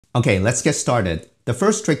Okay, let's get started. The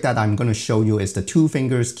first trick that I'm going to show you is the two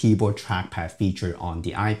fingers keyboard trackpad feature on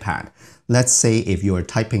the iPad. Let's say if you're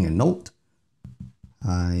typing a note,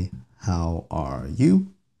 hi, how are you?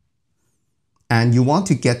 And you want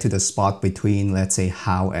to get to the spot between, let's say,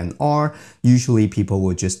 how and R. Usually people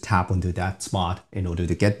will just tap onto that spot in order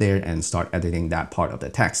to get there and start editing that part of the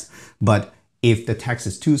text. But if the text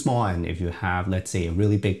is too small and if you have, let's say, a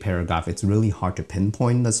really big paragraph, it's really hard to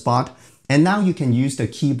pinpoint the spot. And now you can use the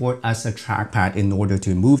keyboard as a trackpad in order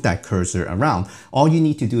to move that cursor around. All you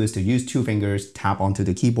need to do is to use two fingers, tap onto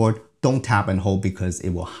the keyboard. Don't tap and hold because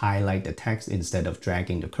it will highlight the text instead of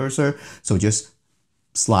dragging the cursor. So just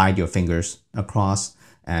slide your fingers across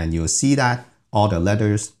and you'll see that all the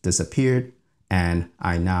letters disappeared, and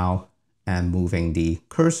I now am moving the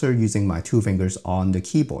cursor using my two fingers on the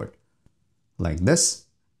keyboard like this.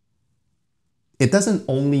 It doesn't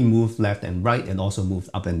only move left and right, it also moves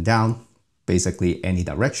up and down, basically any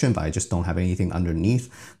direction, but I just don't have anything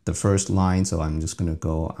underneath the first line, so I'm just gonna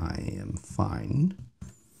go, I am fine.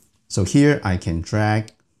 So here I can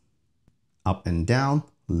drag up and down,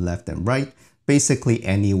 left and right, basically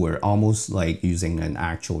anywhere, almost like using an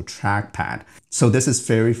actual trackpad. So this is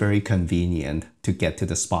very, very convenient to get to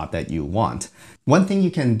the spot that you want. One thing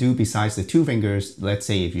you can do besides the two fingers, let's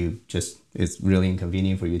say if you just, it's really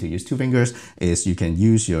inconvenient for you to use two fingers, is you can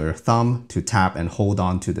use your thumb to tap and hold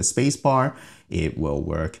on to the space bar. It will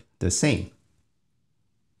work the same.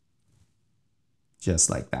 Just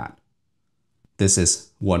like that. This is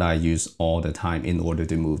what I use all the time in order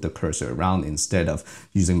to move the cursor around instead of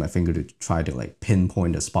using my finger to try to like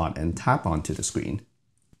pinpoint the spot and tap onto the screen.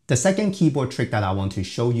 The second keyboard trick that I want to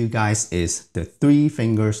show you guys is the three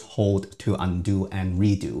fingers hold to undo and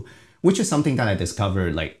redo, which is something that I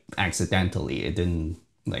discovered like accidentally. It didn't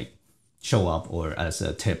like show up or as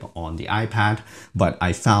a tip on the iPad, but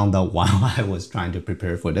I found out while I was trying to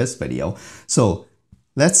prepare for this video. So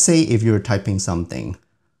let's say if you're typing something,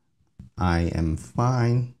 I am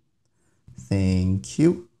fine, thank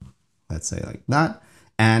you, let's say like that,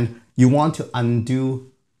 and you want to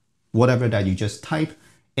undo whatever that you just typed.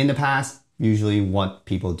 In the past, usually what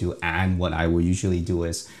people do and what I will usually do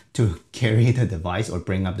is to carry the device or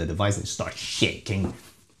bring up the device and start shaking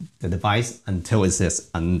the device until it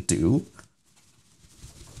says undo.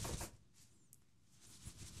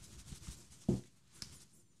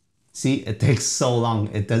 See, it takes so long.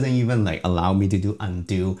 It doesn't even like allow me to do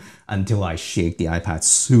undo until I shake the iPad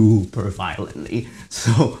super violently.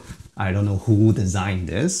 So I don't know who designed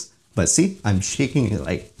this, but see, I'm shaking it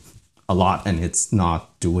like a lot and it's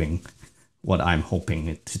not doing what I'm hoping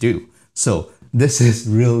it to do. So this is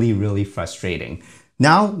really, really frustrating.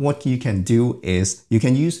 Now what you can do is you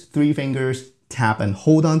can use three fingers, tap and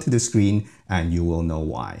hold on to the screen, and you will know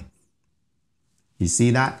why. You see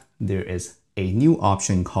that? There is a new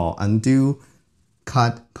option called undo,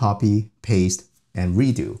 cut, copy, paste, and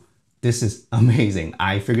redo. This is amazing.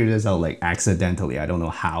 I figured this out like accidentally. I don't know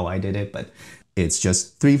how I did it, but it's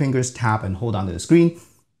just three fingers, tap and hold onto the screen.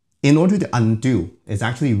 In order to undo, it's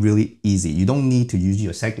actually really easy. You don't need to use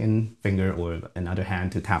your second finger or another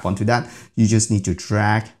hand to tap onto that. You just need to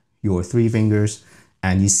drag your three fingers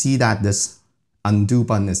and you see that this undo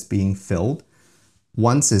button is being filled.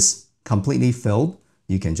 Once it's completely filled,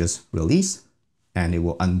 you can just release and it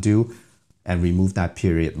will undo and remove that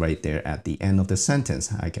period right there at the end of the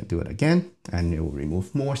sentence. I can do it again and it will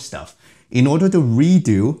remove more stuff. In order to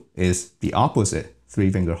redo is the opposite.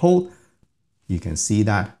 Three finger hold. You can see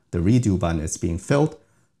that the redo button is being filled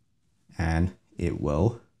and it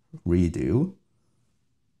will redo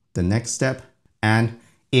the next step. And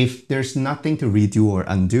if there's nothing to redo or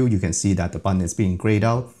undo, you can see that the button is being grayed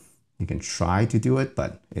out. You can try to do it,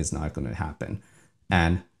 but it's not going to happen.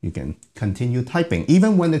 And you can continue typing.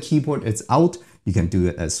 Even when the keyboard is out, you can do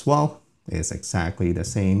it as well. It's exactly the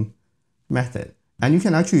same method. And you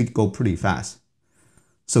can actually go pretty fast.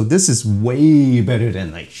 So this is way better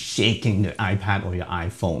than like shaking the iPad or your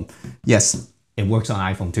iPhone. Yes, it works on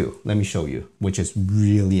iPhone too. Let me show you, which is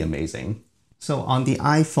really amazing. So on the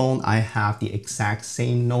iPhone, I have the exact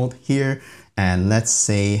same note here. And let's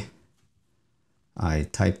say I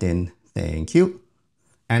typed in thank you.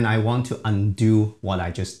 And I want to undo what I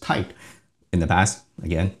just typed. In the past,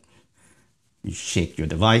 again, you shake your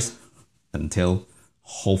device until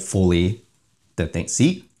hopefully the thing,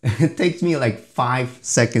 see? It takes me like 5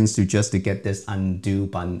 seconds to get this undo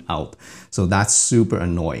button out. So that's super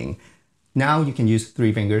annoying. Now you can use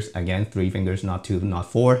three fingers. Again, three fingers, not two, not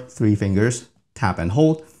four. Three fingers, tap and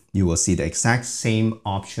hold. You will see the exact same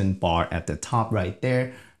option bar at the top right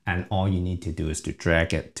there. And all you need to do is to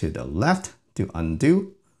drag it to the left to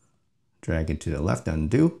undo. Drag it to the left,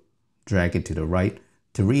 undo. Drag it to the right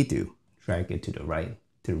to redo, drag it to the right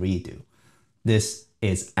to redo. This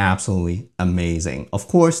is absolutely amazing. Of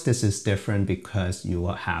course, this is different because you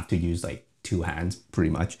will have to use like two hands pretty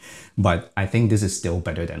much, but I think this is still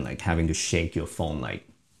better than like having to shake your phone like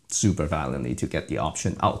super violently to get the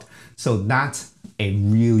option out. So that's a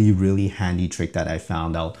really handy trick that I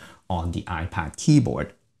found out on the iPad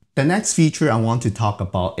keyboard. The next feature I want to talk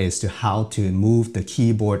about is to how to move the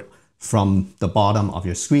keyboard from the bottom of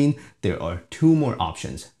your screen. There are two more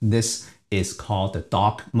options. This is called the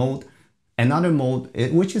dock mode. Another mode,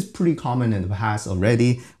 which is pretty common in the past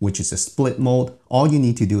already, which is a split mode. All you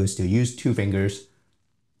need to do is to use two fingers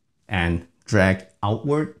and drag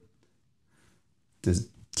outward. The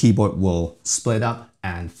keyboard will split up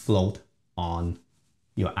and float on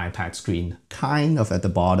your iPad screen, kind of at the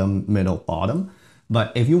bottom, middle bottom.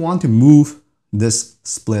 But if you want to move this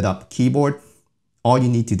split up keyboard, all you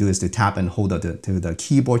need to do is to tap and hold to the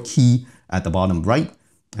keyboard key at the bottom right,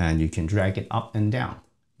 and you can drag it up and down.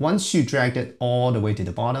 Once you drag it all the way to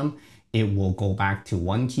the bottom, it will go back to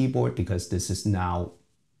one keyboard because this is now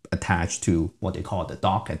attached to what they call the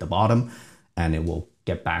dock at the bottom, and it will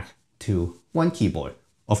get back to one keyboard.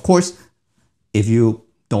 Of course, if you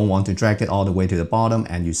don't want to drag it all the way to the bottom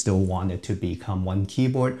and you still want it to become one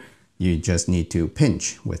keyboard, you just need to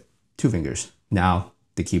pinch with two fingers. Now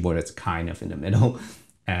the keyboard is kind of in the middle,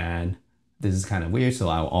 and this is kind of weird, so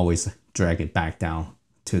I'll always drag it back down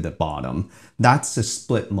to the bottom. That's the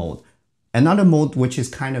split mode. Another mode which is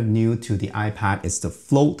kind of new to the iPad is the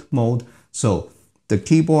float mode. So the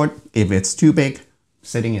keyboard, if it's too big,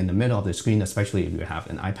 sitting in the middle of the screen, especially if you have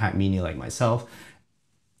an iPad mini like myself,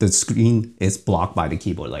 the screen is blocked by the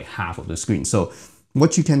keyboard, like half of the screen. So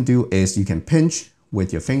what you can do is you can pinch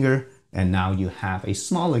with your finger, and now you have a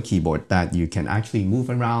smaller keyboard that you can actually move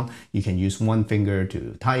around. You can use one finger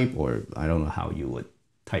to type, or I don't know how you would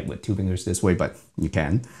type with two fingers this way, but you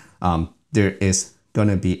can. There is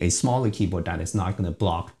gonna be a smaller keyboard that is not gonna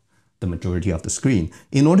block the majority of the screen.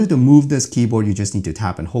 In order to move this keyboard, you just need to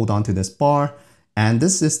tap and hold on to this bar. And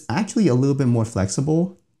this is actually a little bit more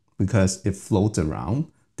flexible because it floats around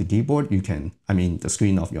the keyboard. The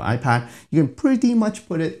screen of your iPad, you can pretty much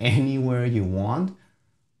put it anywhere you want.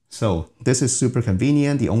 So this is super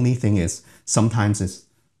convenient. The only thing is sometimes it's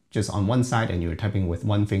just on one side and you're typing with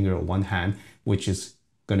one finger or one hand, which is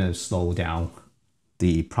gonna slow down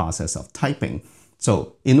the process of typing.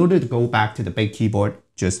 So in order to go back to the big keyboard,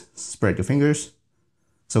 just spread your fingers.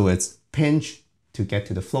 So it's pinch to get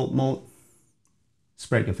to the float mode,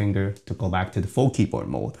 spread your finger to go back to the full keyboard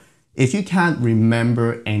mode. If you can't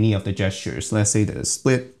remember any of the gestures, let's say the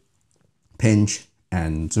split, pinch,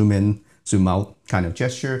 and zoom in, zoom out kind of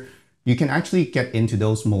gesture, you can actually get into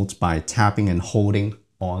those modes by tapping and holding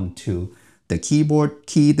onto the keyboard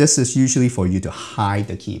key. This is usually for you to hide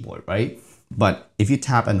the keyboard, right? But if you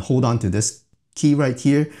tap and hold on to this key right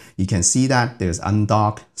here, you can see that there's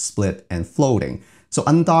undock, split, and floating. So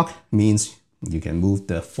undock means you can move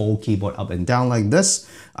the full keyboard up and down like this.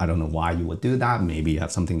 I don't know why you would do that. Maybe you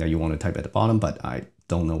have something that you want to type at the bottom, but I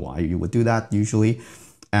don't know why you would do that usually.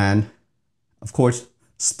 And of course,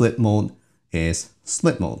 split mode is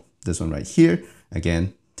split mode. This one right here.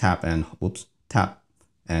 Again, tap and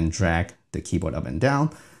drag the keyboard up and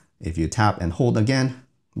down. If you tap and hold again,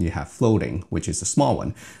 you have floating, which is a small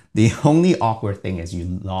one. The only awkward thing is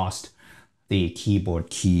you lost the keyboard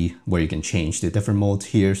key where you can change the different modes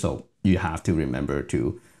here. So you have to remember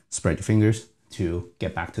to spread your fingers to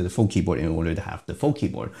get back to the full keyboard in order to have the full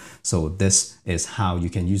keyboard. So this is how you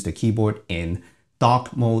can use the keyboard in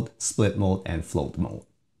dock mode, split mode, and float mode.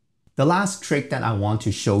 The last trick that I want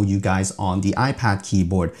to show you guys on the iPad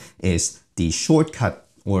keyboard is the shortcut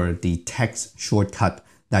or the text shortcut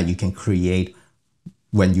that you can create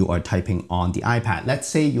when you are typing on the iPad. Let's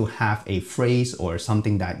say you have a phrase or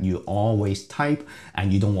something that you always type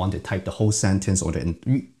and you don't want to type the whole sentence or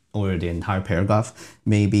the entire paragraph,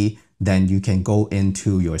 maybe then you can go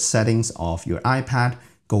into your settings of your iPad,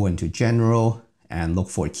 go into general and look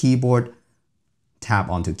for keyboard, tap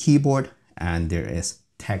onto keyboard, and there is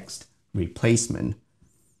text replacement.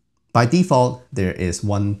 By default, there is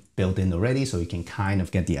one built in already, so you can kind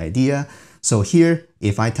of get the idea. So here,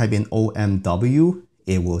 if I type in OMW,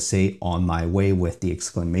 it will say on my way with the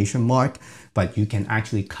exclamation mark, but you can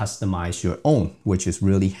actually customize your own, which is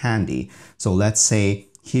really handy. So let's say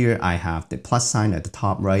here I have the plus sign at the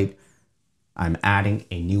top right. I'm adding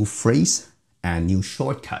a new phrase and new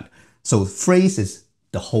shortcut. So phrase is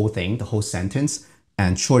the whole thing, the whole sentence,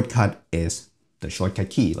 and shortcut is the shortcut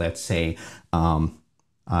key. Let's say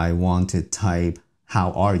I want to type,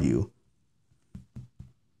 how are you?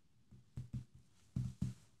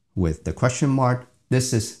 With the question mark,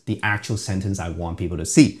 this is the actual sentence I want people to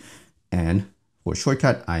see. And for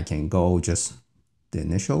shortcut, I can go just the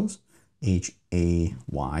initials,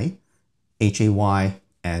 H-A-Y, H-A-Y,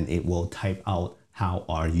 and it will type out how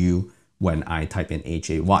are you when I type in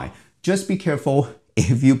H-A-Y. Just be careful.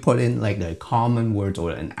 If you put in like a common word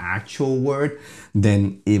or an actual word,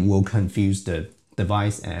 then it will confuse the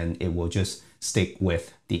device and it will just stick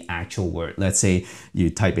with the actual word. Let's say you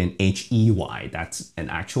type in H-E-Y, that's an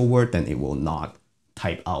actual word, then it will not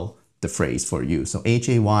type out the phrase for you. So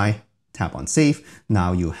H-A-Y, tap on save.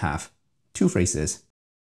 Now you have two phrases.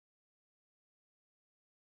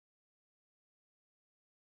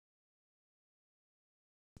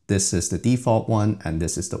 This is the default one, and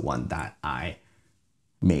this is the one that I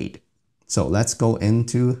made. So let's go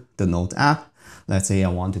into the Note app. Let's say I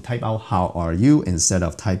want to type out how are you. Instead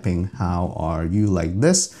of typing how are you like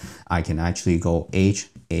this, I can actually go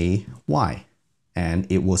H-A-Y.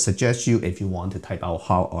 And it will suggest you if you want to type out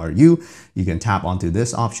how are you, you can tap onto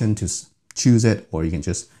this option to choose it, or you can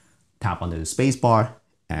just tap onto the space bar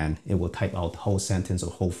and it will type out the whole sentence or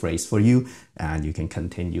whole phrase for you, and you can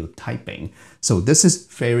continue typing. So this is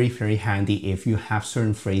very, very handy if you have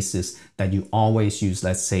certain phrases that you always use,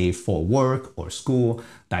 let's say for work or school,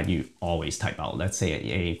 that you always type out. Let's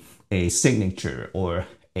say a signature or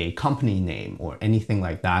a company name or anything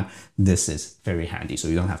like that. This is very handy, so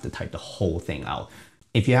you don't have to type the whole thing out.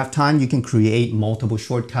 If you have time, you can create multiple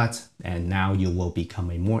shortcuts, and now you will become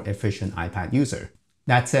a more efficient iPad user.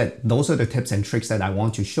 That's it. Those are the tips and tricks that I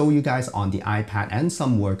want to show you guys on the iPad, and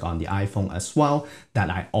some work on the iPhone as well that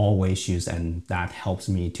I always use, and that helps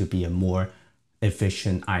me to be a more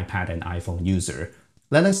efficient iPad and iPhone user.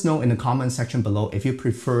 Let us know in the comment section below if you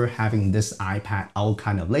prefer having this iPad out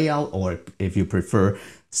kind of layout, or if you prefer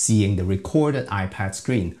seeing the recorded iPad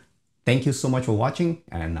screen. Thank you so much for watching,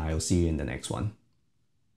 and I'll see you in the next one.